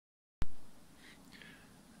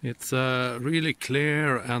It's a really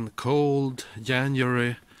clear and cold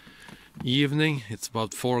January evening. It's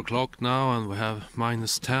about 4 o'clock now and we have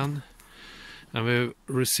 -10. And we've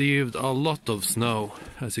received a lot of snow,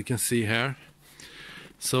 as you can see here.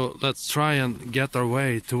 So let's try and get our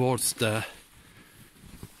way towards the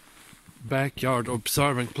backyard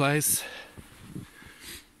observing place.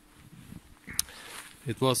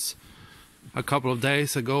 It was a couple of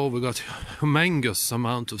days ago we got a humongous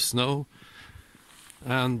amount of snow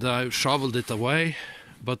and I shoveled it away,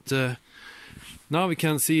 but now we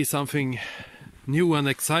can see something new and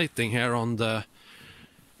exciting here on the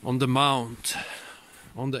mount,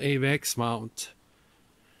 on the AVX mount.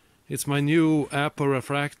 It's my new Apple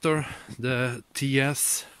refractor, the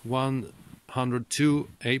TS102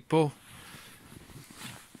 APO.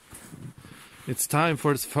 It's time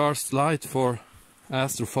for its first light for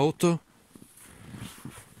astrophoto.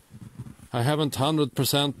 I haven't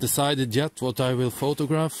 100% decided yet what I will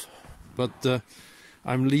photograph, but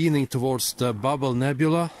I'm leaning towards the bubble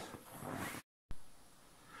nebula.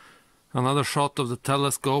 Another shot of the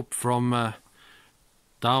telescope from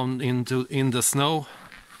down in the snow.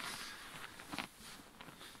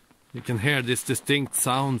 You can hear this distinct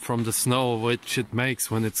sound from the snow which it makes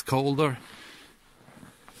when it's colder.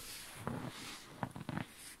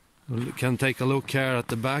 You can take a look here at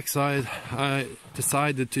the backside. I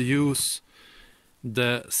decided to use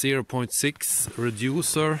the 0.6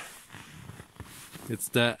 reducer. It's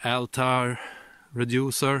the Altair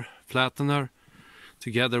reducer, flattener,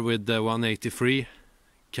 together with the 183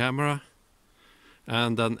 camera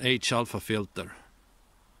and an H-alpha filter.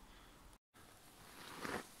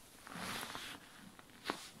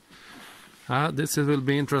 This will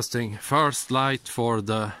be interesting. First light for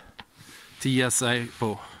the TS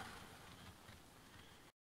APO.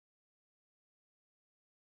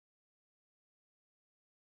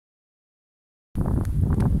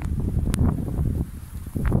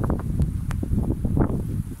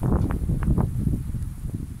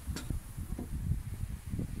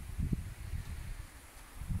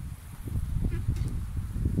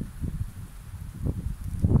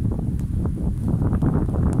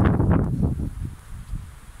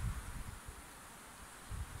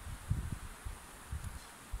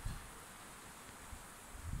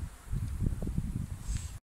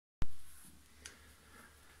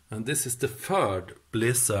 And this is the third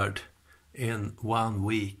blizzard in 1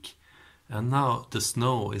 week. And now the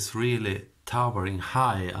snow is really towering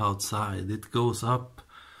high outside. It goes up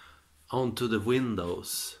onto the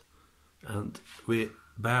windows and we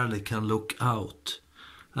barely can look out.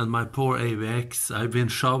 And my poor AVX, I've been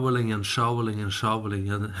shoveling and shoveling and shoveling,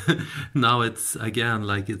 and now it's again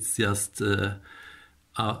like it's just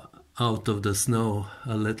out of the snow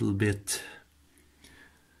a little bit.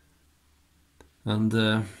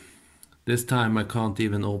 And this time I can't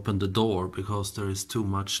even open the door because there is too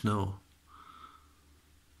much snow.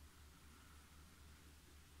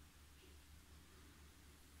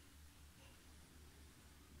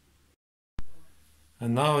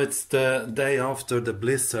 And now it's the day after the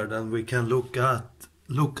blizzard and we can look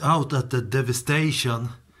out at the devastation.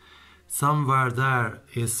 Somewhere there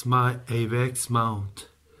is my AVX mount.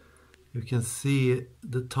 You can see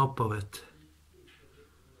the top of it.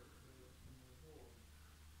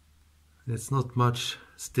 It's not much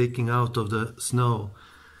sticking out of the snow,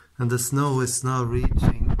 and the snow is now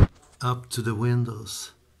reaching up to the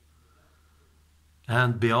windows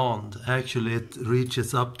and beyond. Actually, it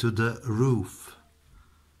reaches up to the roof.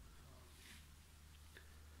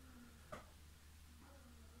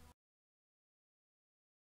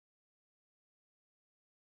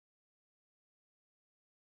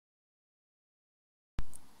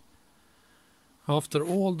 After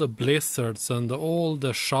all the blizzards and all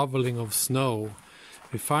the shoveling of snow,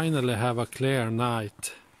 we finally have a clear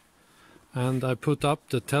night. And I put up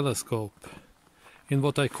the telescope in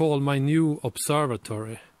what I call my new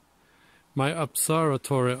observatory. My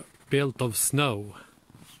observatory built of snow.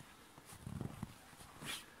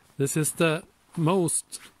 This is the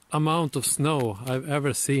most amount of snow I've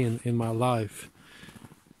ever seen in my life.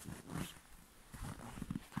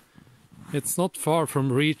 It's not far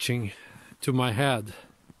from reaching to my head.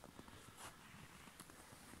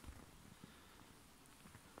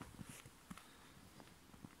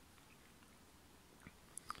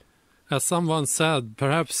 As someone said,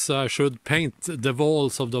 perhaps I should paint the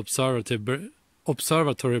walls of the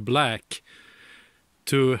observatory black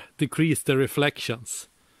to decrease the reflections,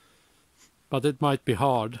 but it might be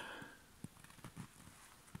hard.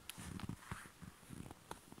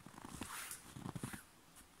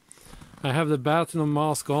 I have the Baader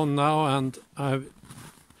mask on now and I've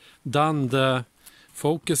done the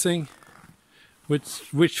focusing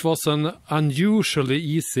which was an unusually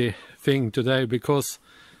easy thing today, because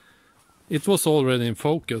it was already in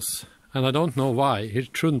focus, and I don't know why.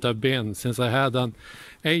 It shouldn't have been, since I had an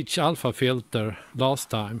H-alpha filter last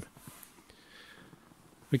time.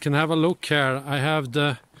 We can have a look here. I have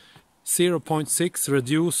the 0.6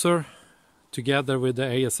 reducer together with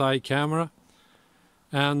the ASI camera,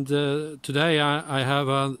 and today I have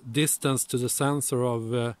a distance to the sensor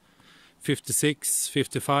of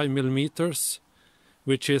 55 millimeters,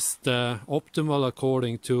 which is the optimal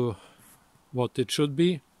according to what it should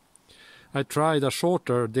be. I tried a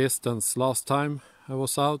shorter distance last time I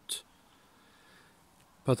was out,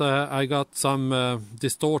 but I got some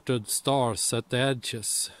distorted stars at the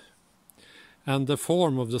edges, and the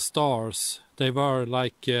form of the stars, they were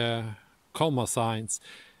like comma signs,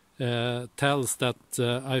 tells that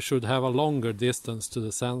I should have a longer distance to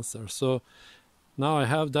the sensor. So now I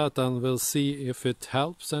have that, and we'll see if it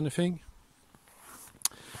helps anything.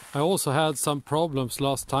 I also had some problems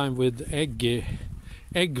last time with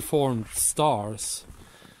egg-formed stars,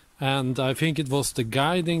 and I think it was the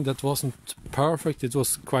guiding that wasn't perfect. It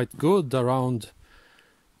was quite good, around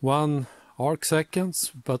 1 arc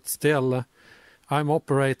seconds, but still I'm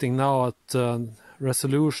operating now at a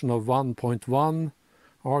resolution of 1.1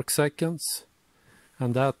 arc seconds,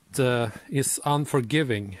 and that is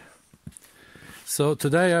unforgiving. So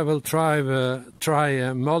today I will try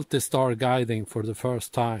multistar guiding for the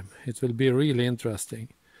first time. It will be really interesting.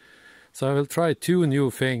 So I will try 2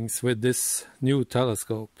 new things with this new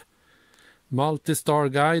telescope: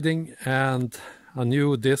 multistar guiding and a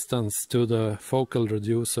new distance to the focal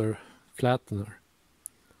reducer flattener.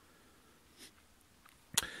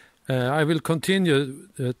 I will continue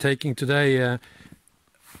taking today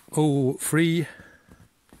O3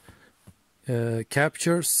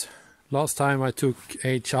 captures. Last time I took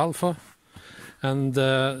H-alpha, and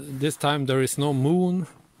this time there is no moon,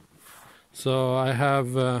 so I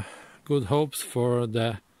have good hopes for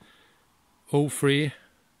the O3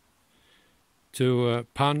 to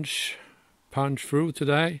punch through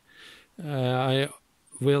today. I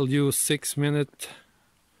will use 6-minute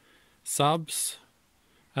subs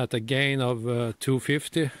at a gain of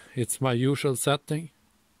 250. It's my usual setting.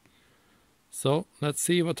 So let's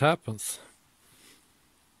see what happens.